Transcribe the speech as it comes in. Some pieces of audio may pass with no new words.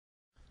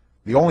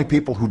The only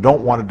people who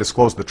don't want to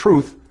disclose the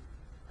truth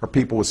are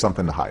people with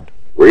something to hide.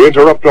 We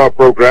interrupt our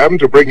program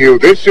to bring you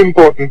this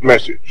important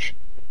message.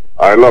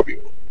 I love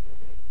you.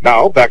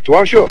 Now, back to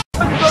our show. Of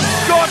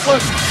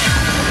Scotland,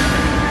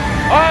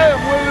 I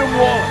am William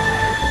Wallace,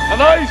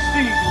 and I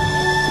see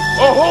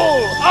a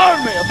whole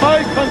army of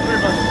my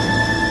countrymen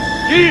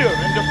here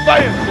in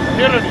defiance of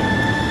tyranny.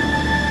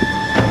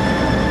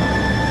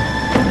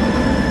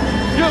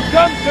 You've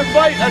come to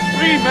fight as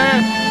free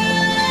men.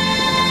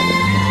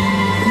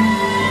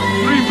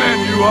 Free men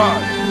you are.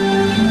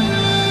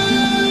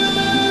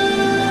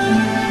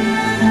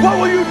 What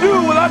will you do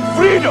without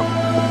freedom?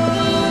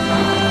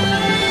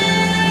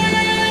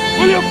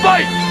 Will you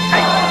fight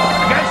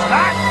against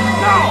that?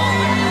 No!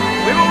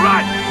 We will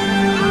run!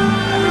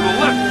 And we will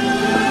live.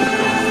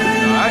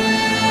 Alright?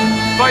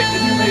 Fight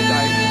and you may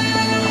die.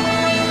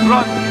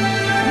 Run.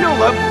 And you'll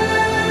live.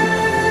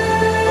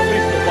 At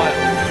least a while.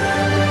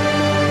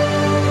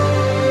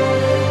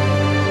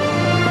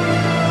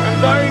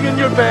 And dying in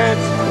your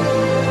beds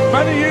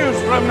many years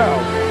from now,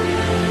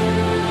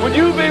 would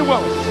you be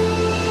willing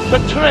to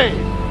trade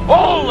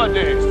all the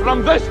days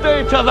from this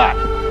day to that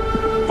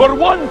for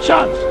one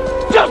chance,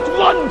 just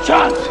one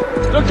chance,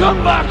 to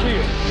come back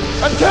here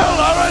and tell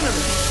our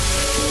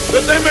enemies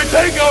that they may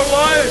take our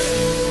lives,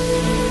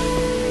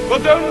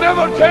 but they'll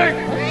never take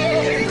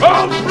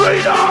our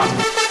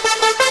freedom!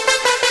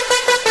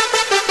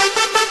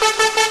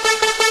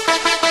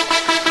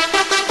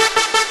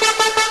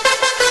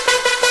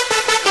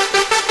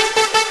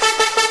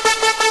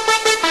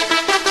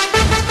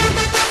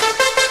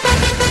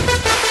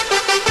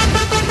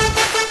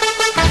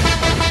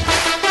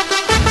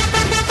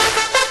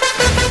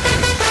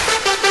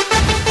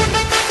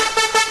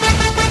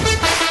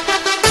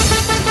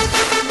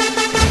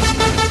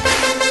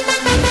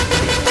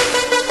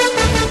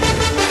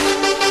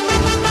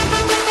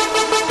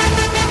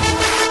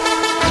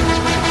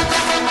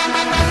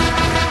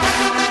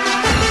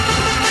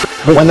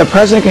 When the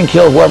president can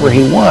kill whoever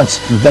he wants,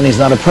 then he's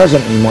not a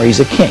president anymore, he's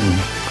a king.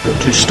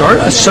 To start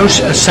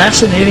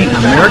assassinating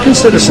American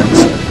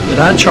citizens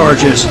without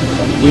charges,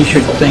 we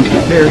should think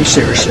very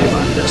seriously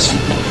about this.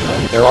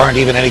 There aren't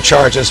even any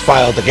charges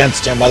filed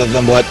against him other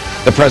than what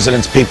the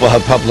president's people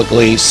have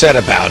publicly said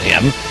about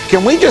him.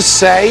 Can we just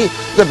say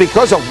that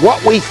because of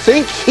what we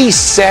think he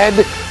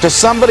said to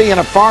somebody in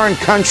a foreign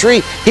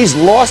country, he's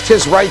lost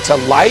his right to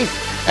life?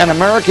 And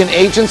American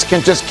agents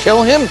can just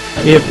kill him?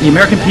 If the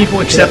American people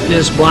accept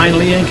this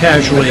blindly and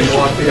casually,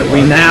 that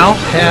we now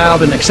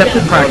have an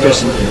accepted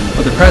practice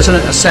of the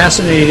president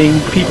assassinating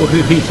people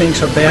who he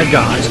thinks are bad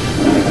guys,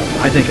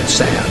 I think it's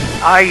sad.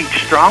 I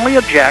strongly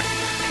object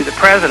to the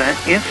president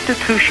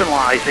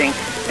institutionalizing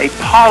a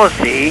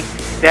policy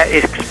that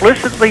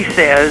explicitly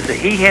says that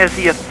he has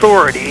the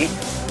authority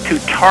to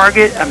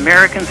target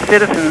American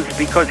citizens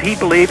because he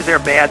believes they're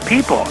bad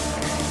people.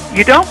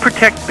 You don't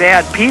protect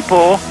bad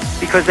people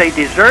because they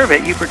deserve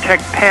it. You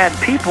protect bad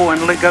people and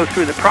go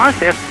through the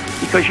process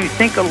because you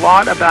think a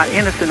lot about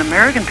innocent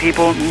American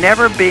people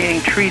never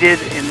being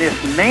treated in this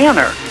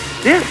manner.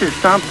 This is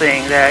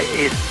something that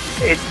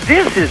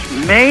this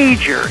is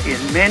major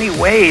in many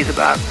ways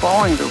about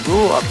following the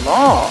rule of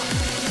law.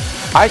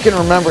 I can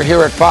remember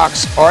here at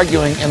Fox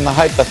arguing in the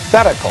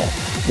hypothetical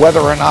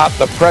whether or not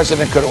the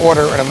president could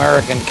order an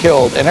American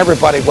killed, and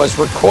everybody was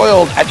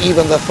recoiled at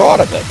even the thought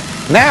of it.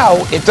 Now,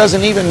 it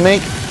doesn't even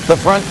make the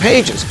front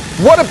pages.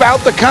 What about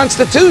the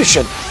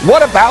Constitution?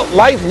 What about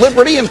life,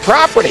 liberty, and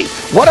property?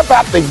 What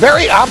about the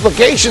very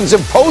obligations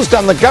imposed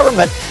on the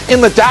government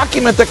in the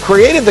document that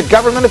created the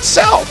government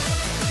itself?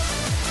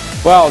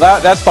 Well,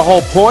 that's the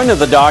whole point of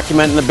the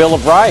document in the Bill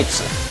of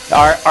Rights.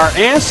 Our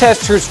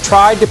ancestors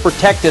tried to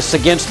protect us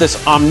against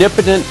this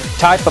omnipotent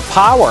type of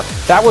power.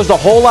 That was the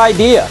whole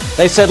idea.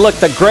 They said, look,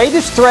 the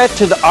greatest threat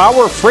to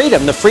our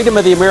freedom, the freedom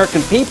of the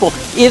American people,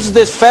 is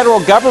this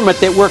federal government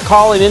that we're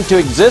calling into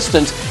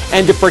existence.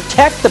 And to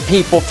protect the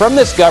people from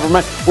this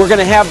government, we're going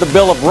to have the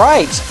Bill of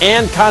Rights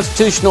and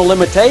constitutional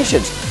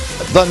limitations.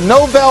 The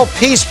Nobel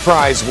Peace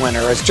Prize winner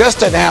has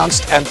just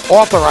announced and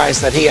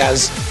authorized that he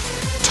has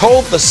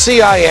told the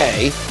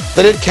CIA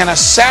that it can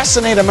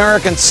assassinate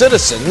American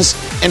citizens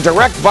in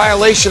direct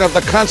violation of the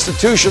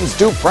Constitution's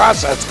Due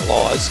Process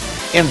Clause,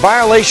 in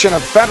violation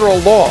of federal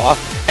law,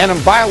 and in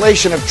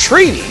violation of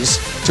treaties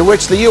to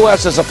which the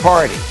U.S. is a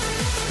party.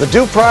 The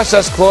Due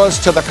Process Clause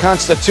to the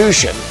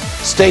Constitution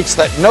states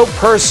that no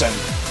person,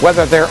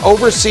 whether they're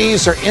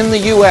overseas or in the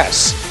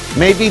U.S.,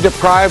 may be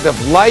deprived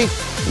of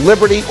life,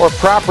 liberty, or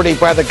property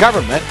by the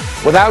government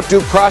without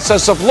due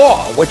process of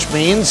law, which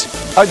means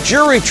a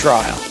jury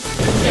trial.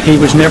 He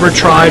was never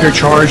tried or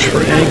charged for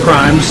any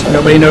crimes.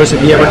 Nobody knows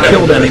if he ever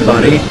killed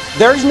anybody.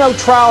 There's no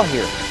trial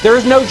here. There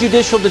is no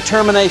judicial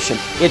determination.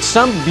 It's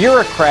some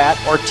bureaucrat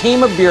or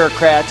team of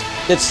bureaucrats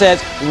that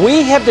says,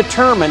 we have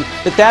determined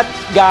that that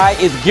guy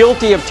is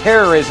guilty of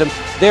terrorism,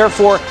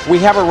 therefore we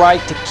have a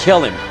right to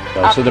kill him.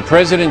 So the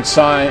president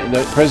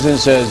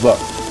says, look,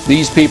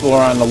 these people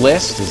are on the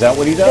list? Is that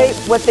what he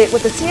does? What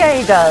the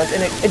CIA does,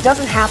 and it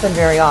doesn't happen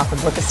very often,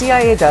 what the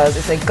CIA does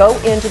is they go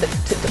into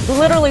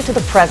literally to the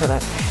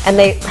president, and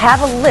they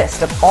have a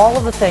list of all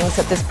of the things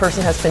that this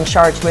person has been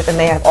charged with, and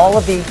they have all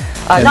of the,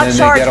 not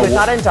charged with,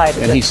 not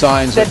indicted. And he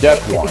signs a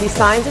death warrant. He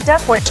signs a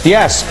death warrant.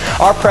 Yes,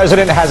 our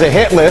president has a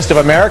hit list of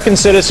American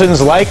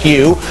citizens like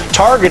you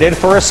targeted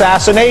for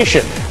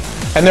assassination.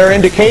 And there are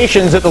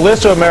indications that the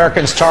list of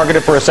Americans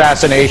targeted for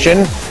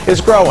assassination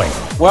is growing.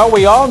 Well,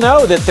 we all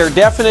know that their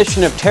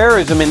definition of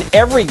terrorism in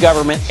every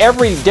government,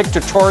 every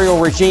dictatorial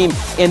regime,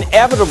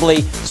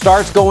 inevitably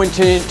starts going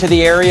to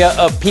the area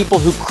of people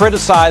who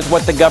criticize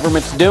what the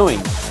government's doing,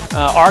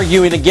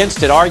 arguing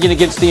against it, arguing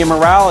against the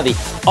immorality.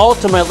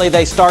 Ultimately,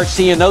 they start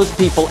seeing those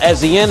people as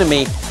the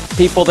enemy,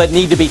 people that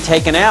need to be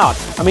taken out.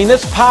 I mean,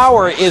 this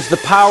power is the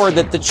power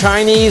that the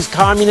Chinese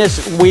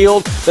communists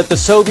wield, that the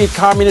Soviet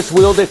communists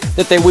wielded,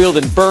 that they wield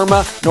in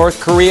Burma,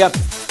 North Korea.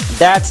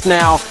 That's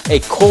now a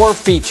core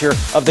feature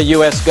of the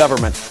U.S.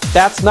 government.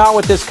 That's not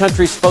what this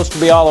country's supposed to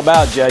be all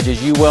about, Judge,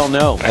 as you well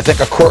know. I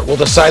think a court will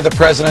decide the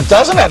president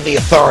doesn't have the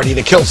authority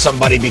to kill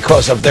somebody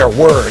because of their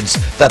words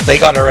that they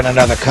utter in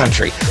another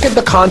country. Look at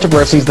the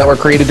controversies that were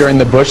created during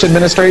the Bush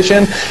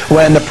administration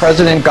when the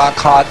president got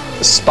caught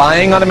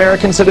spying on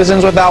American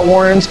citizens without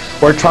warrants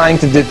or trying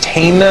to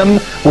detain them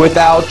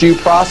without due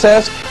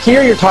process.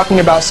 Here you're talking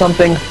about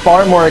something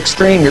far more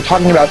extreme. You're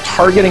talking about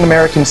targeting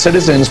American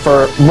citizens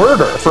for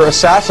murder, for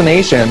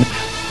assassination,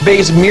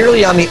 based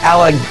merely on the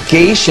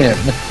allegation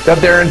that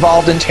they're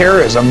involved in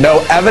terrorism.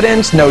 No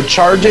evidence, no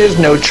charges,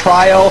 no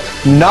trial,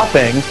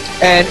 nothing.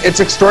 And it's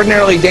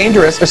extraordinarily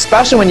dangerous,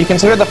 especially when you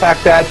consider the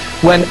fact that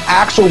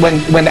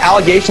when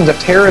allegations of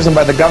terrorism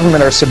by the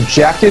government are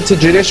subjected to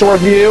judicial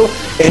review,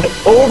 in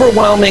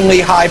overwhelmingly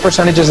high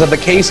percentages of the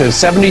cases,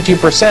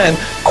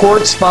 72%,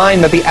 courts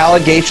find that the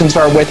allegations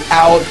are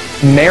without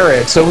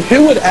merit. So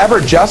who would ever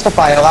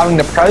justify allowing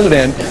the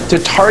president to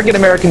target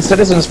American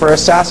citizens for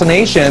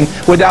assassination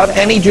without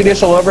any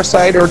judicial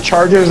oversight or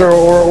charges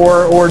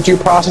or due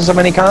process of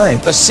any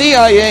kind? The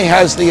CIA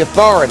has the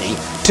authority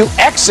to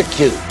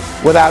execute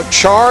without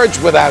charge,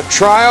 without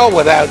trial,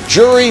 without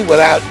jury,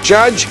 without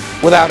judge,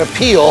 without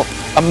appeal,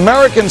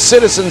 American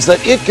citizens that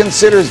it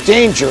considers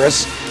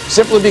dangerous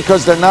simply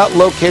because they're not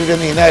located in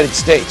the United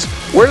States.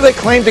 Where do they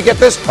claim to get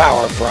this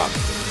power from?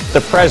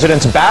 The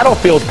president's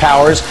battlefield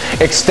powers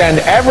extend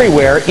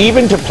everywhere,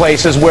 even to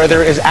places where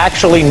there is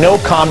actually no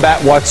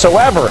combat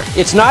whatsoever.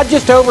 It's not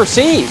just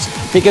overseas,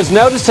 because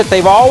notice that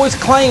they've always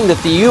claimed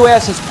that the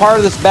U.S. is part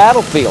of this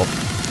battlefield.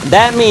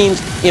 That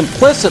means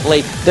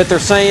implicitly that they're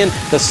saying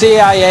the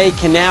CIA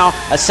can now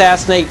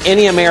assassinate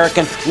any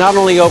American, not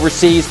only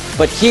overseas,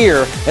 but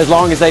here, as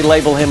long as they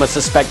label him a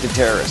suspected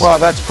terrorist. Well,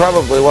 that's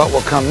probably what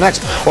will come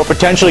next. Or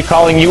potentially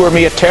calling you or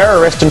me a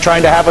terrorist and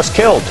trying to have us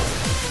killed.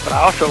 But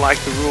I also like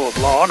the rule of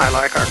law, and I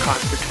like our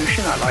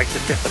Constitution. I like the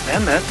Fifth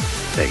Amendment,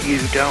 that you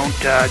don't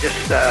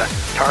just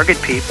target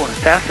people and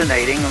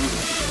assassinating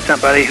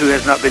somebody who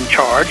has not been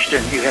charged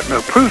and you have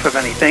no proof of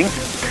anything.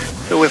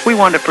 So if we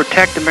want to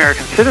protect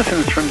American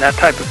citizens from that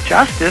type of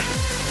justice,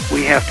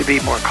 we have to be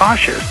more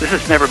cautious. This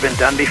has never been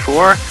done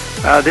before.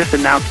 This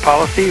announced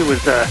policy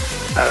was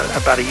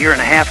about a year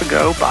and a half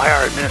ago by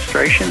our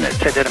administration that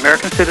said that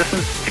American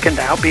citizens can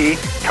now be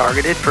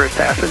targeted for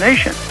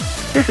assassination.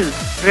 This is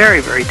very,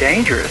 very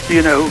dangerous.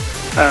 You know,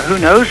 who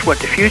knows what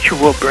the future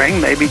will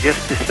bring? Maybe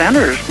just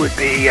dissenters would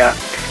be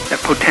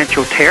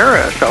potential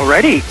terrorists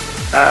already.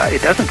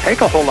 It doesn't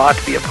take a whole lot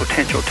to be a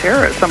potential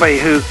terrorist. Somebody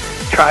who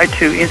tried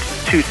to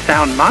institute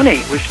sound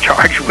money was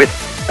charged with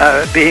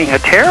being a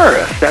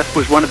terrorist. That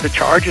was one of the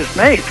charges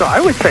made. So I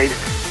would say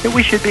that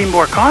we should be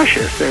more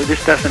cautious.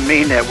 This doesn't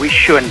mean that we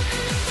shouldn't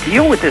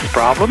deal with this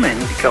problem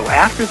and go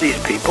after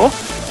these people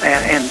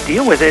and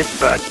deal with it,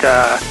 but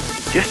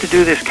just to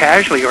do this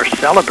casually or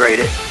celebrate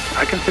it,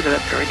 I consider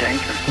that very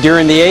dangerous.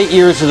 During the 8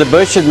 years of the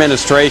Bush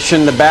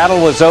administration, the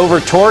battle was over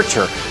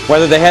torture,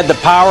 whether they had the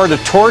power to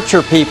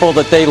torture people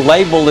that they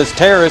labeled as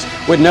terrorists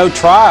with no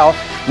trial.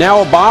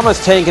 Now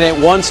Obama's taking it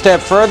one step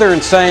further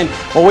and saying,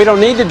 well, we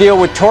don't need to deal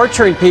with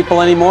torturing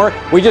people anymore.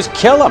 We just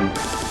kill them.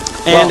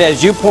 And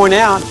as you point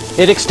out,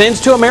 it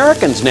extends to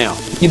Americans now.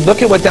 You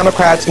look at what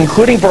Democrats,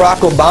 including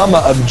Barack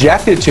Obama,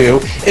 objected to.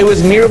 It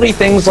was merely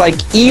things like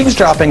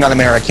eavesdropping on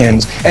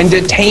Americans and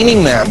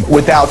detaining them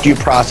without due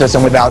process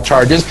and without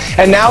charges.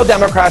 And now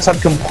Democrats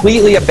have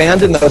completely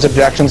abandoned those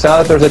objections now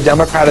that there's a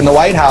Democrat in the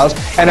White House.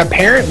 And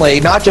apparently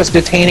not just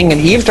detaining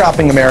and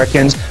eavesdropping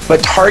Americans,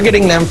 but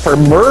targeting them for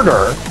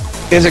murder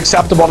is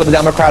acceptable to the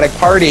Democratic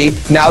Party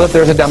now that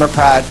there's a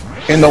Democrat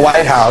in the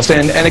White House.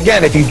 And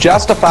again, if you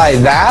justify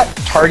that,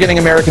 targeting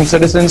American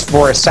citizens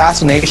for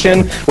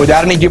assassination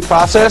without any due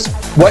process,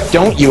 what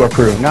don't you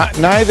approve?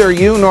 Neither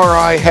you nor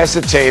I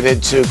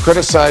hesitated to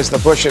criticize the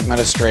Bush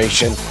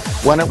administration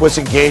when it was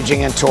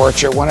engaging in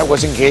torture, when it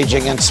was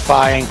engaging in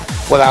spying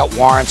without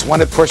warrants,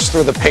 when it pushed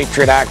through the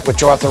Patriot Act,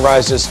 which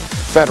authorizes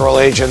federal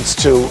agents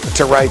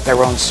to write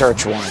their own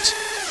search warrants.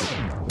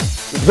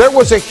 There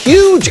was a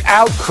huge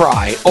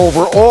outcry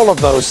over all of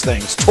those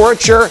things: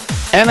 torture,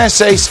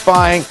 NSA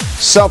spying,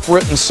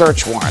 self-written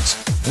search warrants.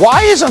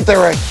 Why isn't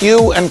there a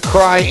hue and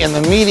cry in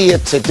the media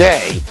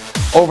today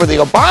over the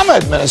Obama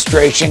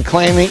administration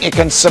claiming it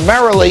can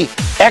summarily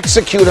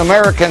execute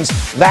Americans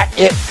that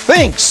it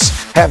thinks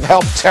have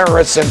helped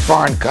terrorists in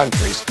foreign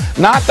countries?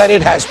 Not that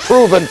it has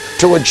proven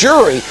to a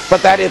jury,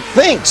 but that it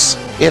thinks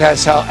it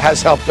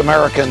has helped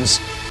Americans,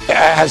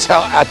 has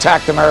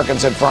attacked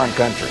Americans in foreign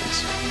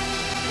countries.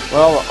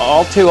 Well,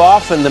 all too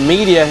often the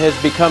media has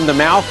become the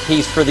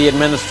mouthpiece for the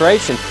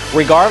administration,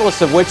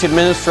 regardless of which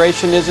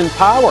administration is in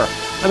power.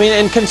 I mean,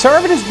 and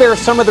conservatives bear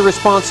some of the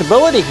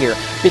responsibility here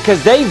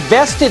because they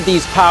vested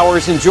these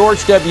powers in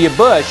George W.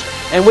 Bush,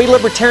 and we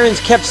libertarians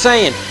kept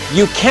saying,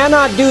 you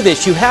cannot do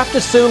this. You have to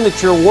assume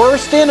that your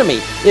worst enemy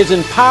is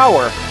in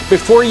power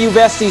before you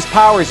vest these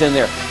powers in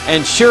there.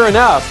 And sure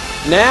enough,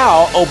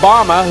 now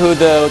Obama, who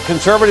the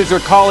conservatives are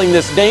calling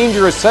this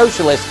dangerous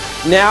socialist,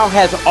 now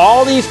has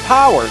all these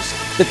powers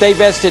that they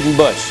vested in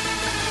Bush.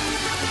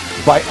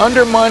 By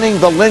undermining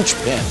the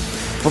linchpin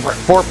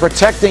for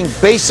protecting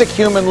basic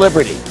human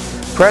liberty,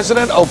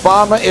 President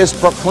Obama is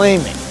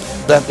proclaiming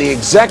that the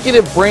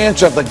executive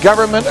branch of the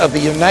government of the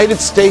United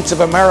States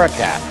of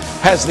America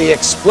has the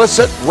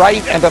explicit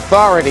right and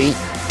authority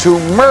to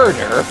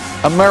murder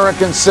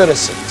American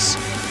citizens.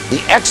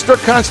 The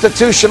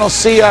extra-constitutional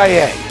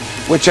CIA,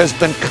 which has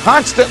been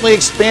constantly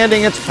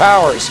expanding its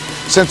powers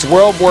since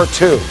World War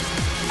II,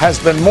 has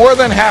been more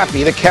than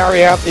happy to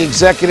carry out the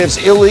executive's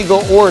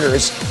illegal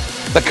orders.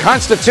 The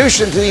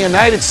Constitution to the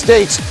United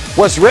States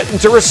was written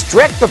to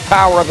restrict the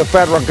power of the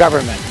federal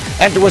government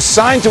and to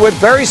assign to it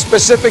very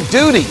specific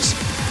duties.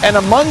 And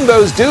among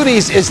those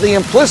duties is the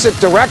implicit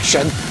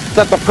direction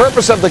that the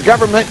purpose of the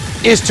government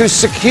is to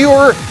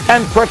secure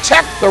and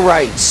protect the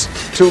rights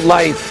to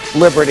life,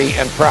 liberty,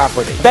 and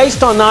property.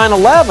 Based on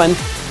 9/11,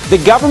 the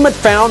government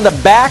found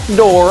the back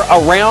door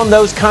around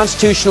those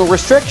constitutional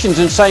restrictions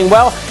and saying,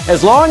 well,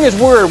 as long as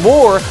we're at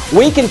war,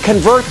 we can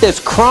convert this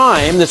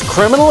crime, this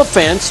criminal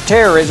offense,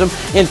 terrorism,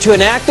 into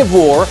an act of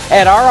war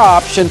at our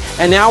option,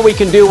 and now we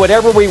can do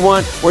whatever we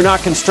want. We're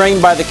not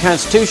constrained by the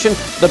Constitution,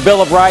 the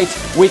Bill of Rights.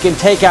 We can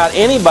take out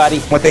anybody.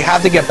 What they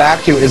have to get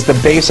back to is the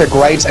basic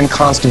rights and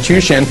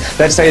Constitution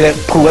that say that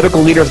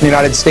political leaders in the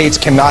United States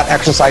cannot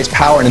exercise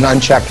power in an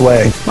unchecked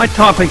way. My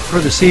topic for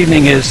this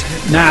evening is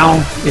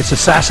now it's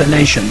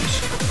assassinations.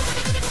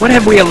 What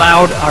have we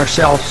allowed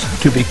ourselves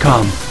to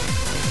become?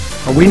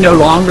 Are we no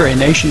longer a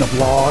nation of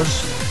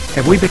laws?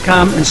 Have we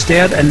become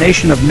instead a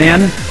nation of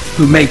men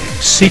who make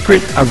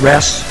secret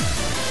arrests?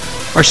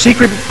 Are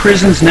secret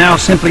prisons now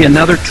simply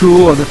another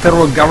tool of the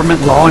federal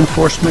government law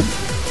enforcement?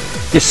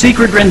 Is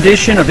secret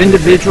rendition of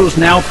individuals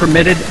now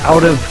permitted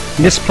out of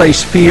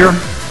misplaced fear?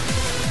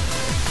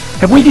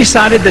 Have we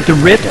decided that the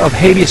writ of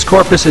habeas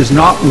corpus is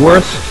not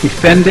worth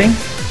defending?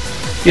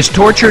 Is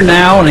torture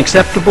now an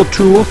acceptable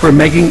tool for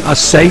making us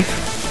safe?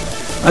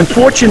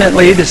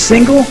 Unfortunately, the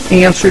single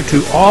answer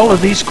to all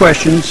of these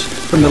questions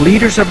from the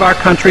leaders of our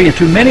country and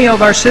to many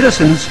of our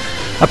citizens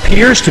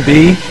appears to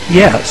be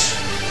yes.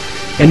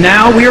 And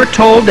now we are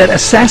told that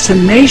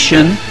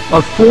assassination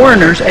of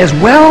foreigners as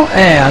well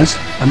as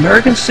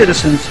American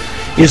citizens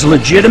is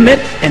legitimate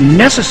and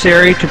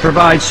necessary to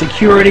provide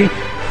security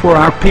for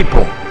our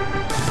people.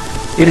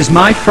 It is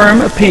my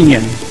firm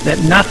opinion that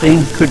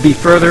nothing could be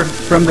further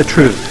from the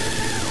truth.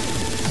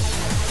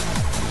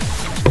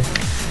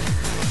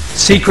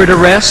 Secret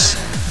arrests,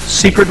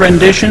 secret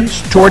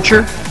renditions,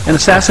 torture, and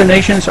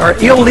assassinations are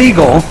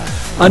illegal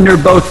under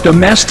both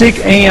domestic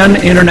and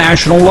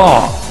international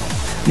law.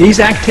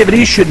 These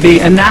activities should be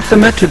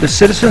anathema to the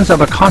citizens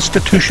of a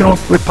constitutional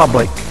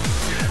republic.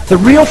 The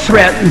real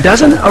threat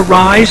doesn't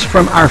arise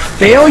from our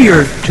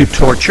failure to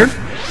torture.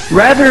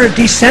 Rather,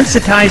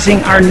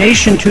 desensitizing our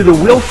nation to the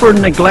willful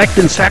neglect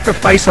and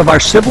sacrifice of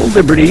our civil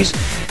liberties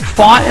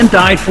fought and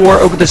died for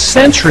over the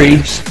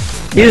centuries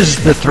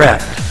is the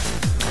threat.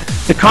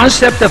 The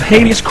concept of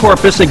habeas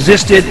corpus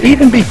existed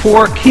even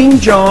before King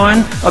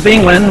John of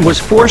England was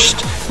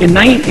forced in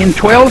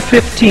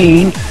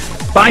 1215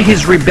 by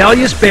his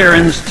rebellious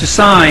barons to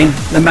sign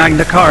the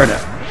Magna Carta.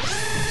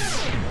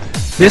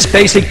 This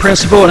basic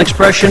principle and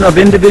expression of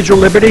individual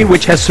liberty,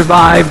 which has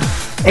survived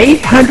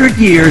 800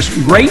 years,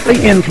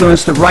 greatly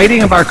influenced the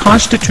writing of our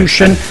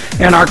Constitution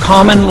and our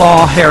common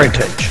law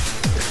heritage.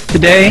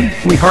 Today,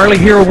 we hardly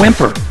hear a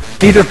whimper,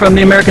 either from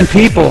the American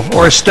people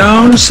or a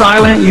stone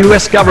silent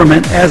U.S.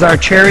 government as our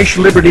cherished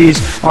liberties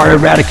are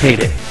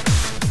eradicated.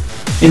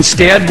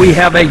 Instead, we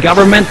have a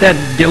government that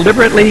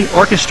deliberately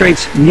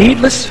orchestrates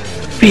needless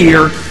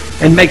fear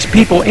and makes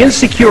people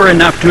insecure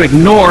enough to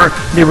ignore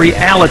the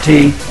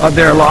reality of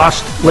their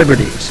lost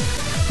liberties.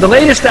 The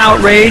latest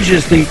outrage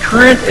is the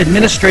current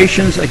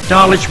administration's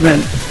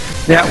acknowledgement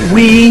that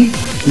we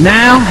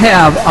now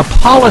have a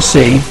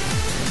policy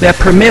that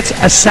permits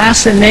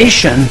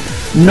assassination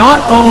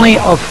not only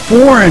of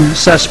foreign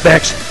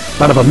suspects,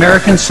 but of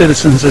American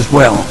citizens as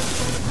well.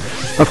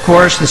 Of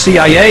course, the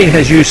CIA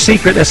has used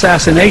secret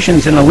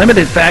assassinations in a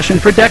limited fashion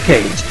for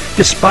decades,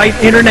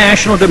 despite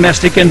international,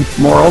 domestic, and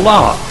moral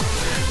law.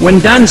 When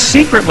done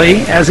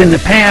secretly, as in the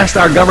past,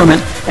 our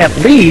government at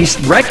least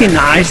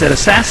recognized that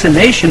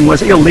assassination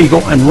was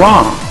illegal and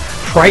wrong.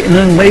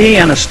 Frighteningly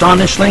and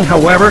astonishingly,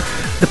 however,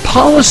 the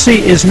policy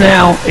is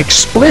now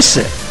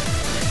explicit.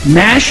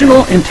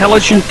 National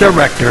Intelligence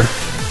Director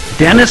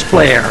Dennis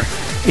Blair,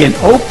 in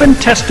open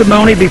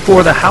testimony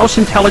before the House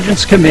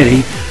Intelligence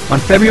Committee on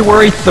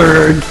February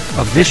 3rd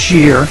of this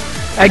year,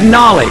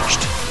 acknowledged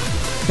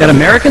that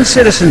American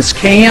citizens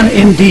can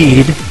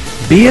indeed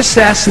be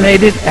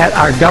assassinated at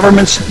our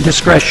government's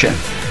discretion.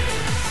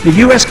 The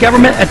U.S.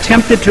 government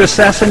attempted to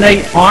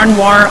assassinate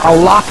Anwar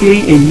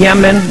al-Awlaki in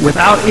Yemen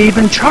without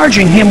even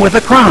charging him with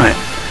a crime.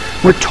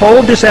 We're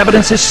told this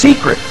evidence is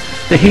secret,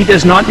 that he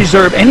does not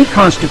deserve any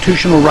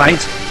constitutional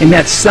rights, and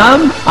that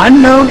some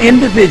unknown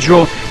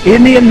individual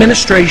in the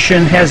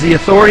administration has the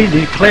authority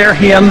to declare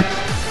him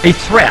a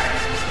threat,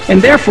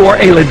 and therefore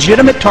a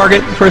legitimate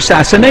target for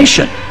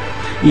assassination.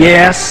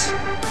 Yes,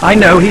 I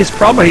know he is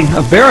probably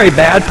a very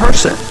bad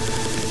person.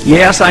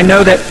 Yes, I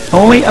know that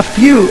only a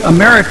few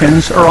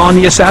Americans are on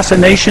the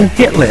assassination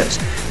hit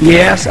list.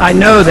 Yes, I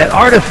know that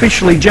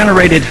artificially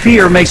generated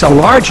fear makes a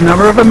large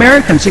number of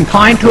Americans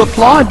inclined to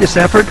applaud this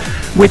effort,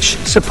 which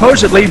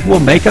supposedly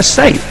will make us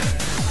safe.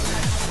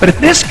 But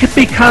if this could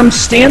become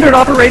standard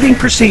operating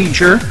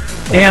procedure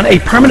and a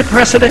permanent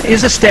precedent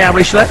is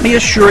established, let me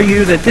assure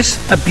you that this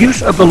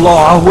abuse of the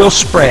law will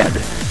spread.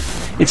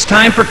 It's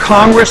time for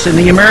Congress and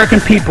the American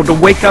people to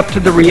wake up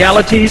to the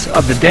realities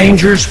of the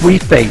dangers we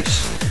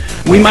face.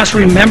 We must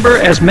remember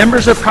as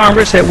members of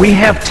Congress that we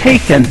have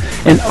taken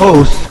an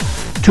oath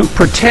to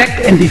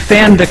protect and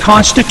defend the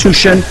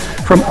Constitution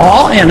from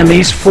all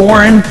enemies,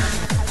 foreign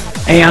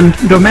and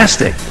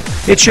domestic.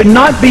 It should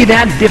not be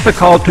that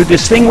difficult to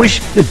distinguish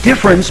the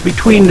difference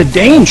between the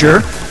danger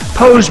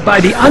posed by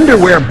the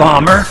underwear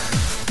bomber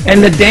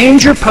and the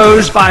danger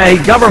posed by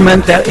a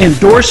government that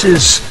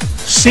endorses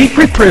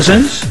secret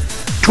prisons,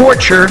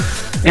 torture,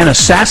 and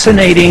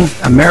assassinating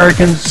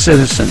American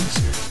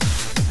citizens.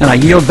 And I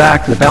yield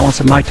back the balance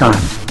of my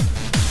time.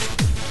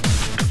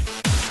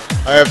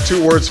 I have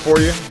two words for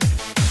you.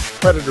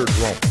 Predator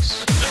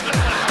drones.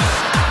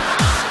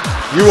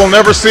 You will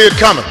never see it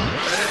coming.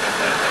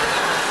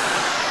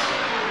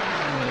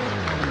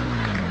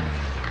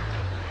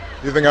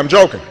 You think I'm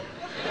joking?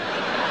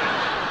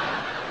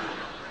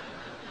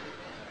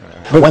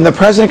 But when the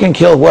president can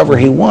kill whoever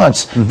he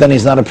wants, then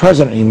he's not a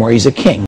president anymore, he's a king.